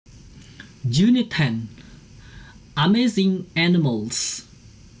Unit 10. Amazing animals.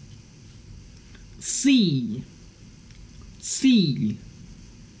 See, see,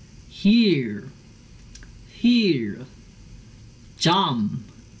 hear, hear, jump,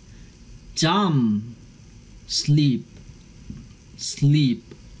 jump, sleep, sleep,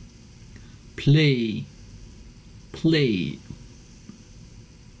 play, play.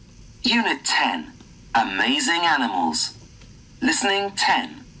 Unit 10. Amazing Animals. Listening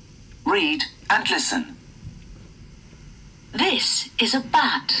 10. Read and listen. This is a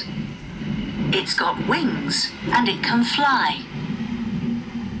bat. It's got wings and it can fly.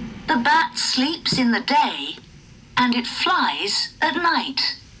 The bat sleeps in the day and it flies at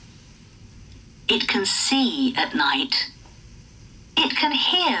night. It can see at night. It can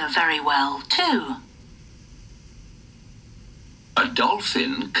hear very well too. A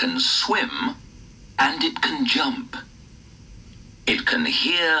dolphin can swim and it can jump. It can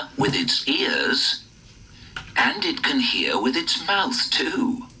hear with its ears and it can hear with its mouth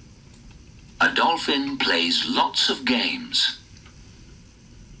too. A dolphin plays lots of games.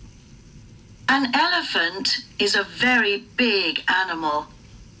 An elephant is a very big animal.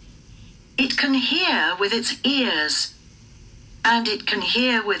 It can hear with its ears and it can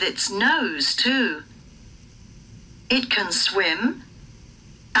hear with its nose too. It can swim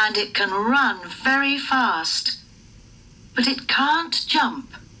and it can run very fast, but it can't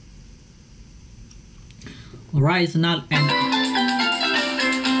jump. Alright, so now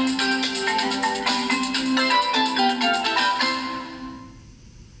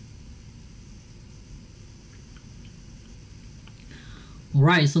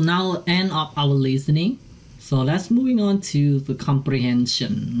Alright, so now end of our listening. So let's moving on to the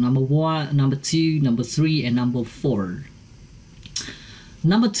comprehension. Number 1, number 2, number 3, and number 4.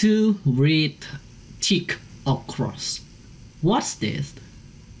 Number 2, read tick or cross. What's this?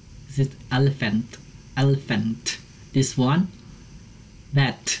 This is elephant, elephant. This one,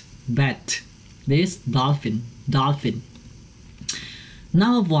 bat, bat. This dolphin, dolphin.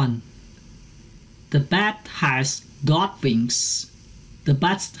 Number 1, the bat has got wings. The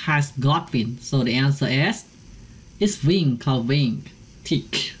bat has got wings. So the answer is wing, called wing.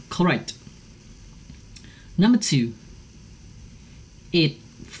 Tick, correct. Number 2, it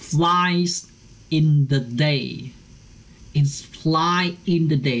flies in the day. It's fly in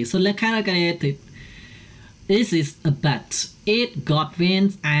the day. So let's calculate it. This is a bat. It got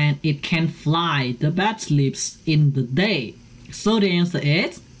wings and it can fly. The bat sleeps in the day. So the answer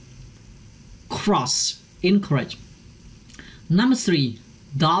is cross, incorrect. Number 3,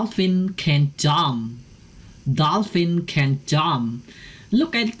 dolphin can jump. Dolphin can jump.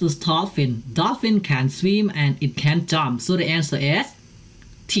 Look at this dolphin. Dolphin can swim and it can jump. So the answer is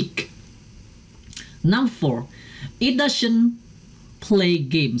tick. Number 4, it doesn't play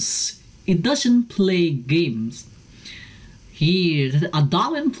games. It doesn't play games. Here, a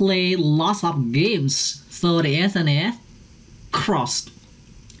dolphin play lots of games. So the answer is crossed.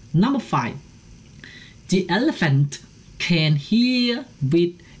 Number 5, the elephant can hear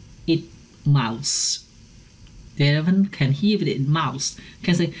with its mouth. The elephant can hear with its mouth.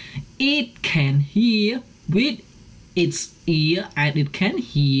 Can say it can hear with its ear and it can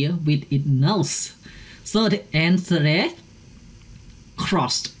hear with its nose. So the answer is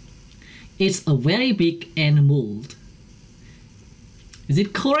crossed. It's a very big animal. Is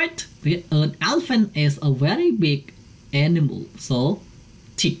it correct? An elephant is a very big animal. So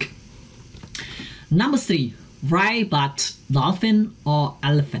tick. Number 3, right but dolphin or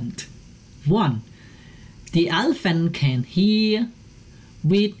elephant. 1, the elephant can hear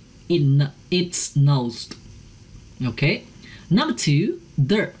with its nose. Okay. Number 2,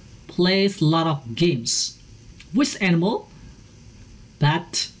 the plays a lot of games. Which animal?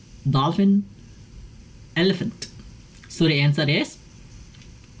 Bat, dolphin, elephant. So the answer is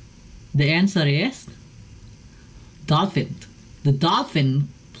dolphin. The dolphin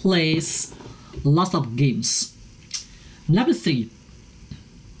plays lots of games. Number 3,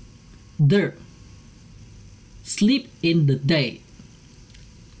 the sleep in the day.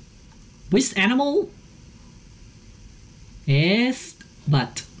 Which animal? Yes,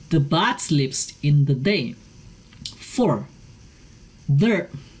 but the bat sleeps in the day. 4, the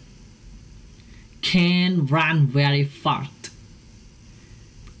can run very fast.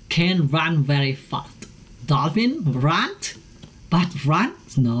 Can run very fast. Dolphin run, but run?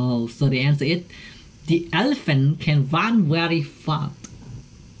 No. So the answer is the elephant can run very fast.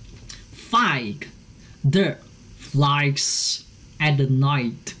 5, the flies at the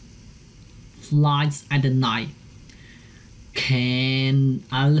night. Flies at the night. Can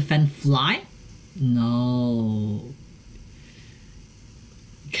elephant fly? No.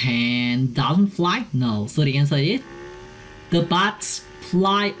 Can can dolphin fly? No. So the answer is the birds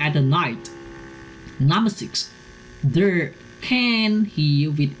fly at the night. Number 6. The can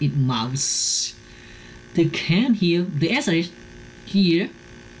hear with its mouth. The can hear. The answer is here.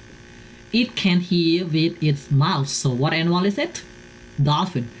 It can hear with its mouth. So what animal is it?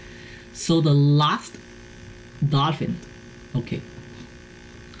 Dolphin. So the last, dolphin. Okay.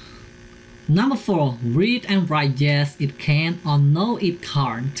 Number 4. Read and write. Yes, it can, or no, it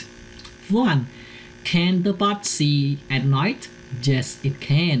can't. 1. Can the bird see at night? Yes, it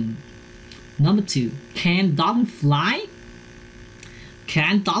can. Number 2. Can dolphin fly?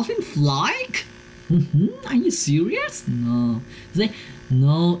 Can dolphin fly? Are you serious? No. Say,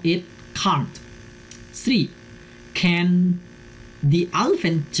 no, it can't. 3. Can the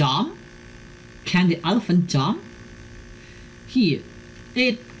elephant jump? Can the elephant jump? Here,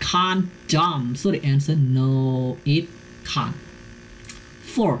 it can't jump. So the answer, no, it can't.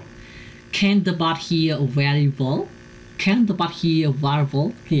 4. Can the bird hear very well? Can the bird hear very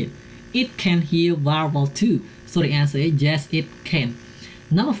well? Here, it can hear very well too. So the answer is yes, it can.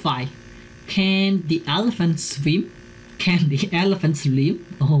 Number 5. Can the elephant swim? Can the elephant swim?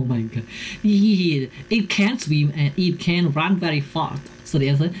 Oh my god. Yeah, it can swim and it can run very fast. So the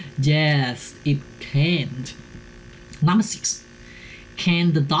answer, yes, it can. Number 6.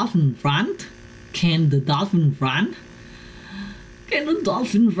 Can the dolphin run? Can the dolphin run? Can the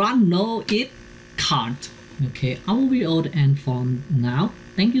dolphin run? No, it can't. Okay, I will be out and for now.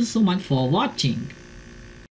 Thank you so much for watching.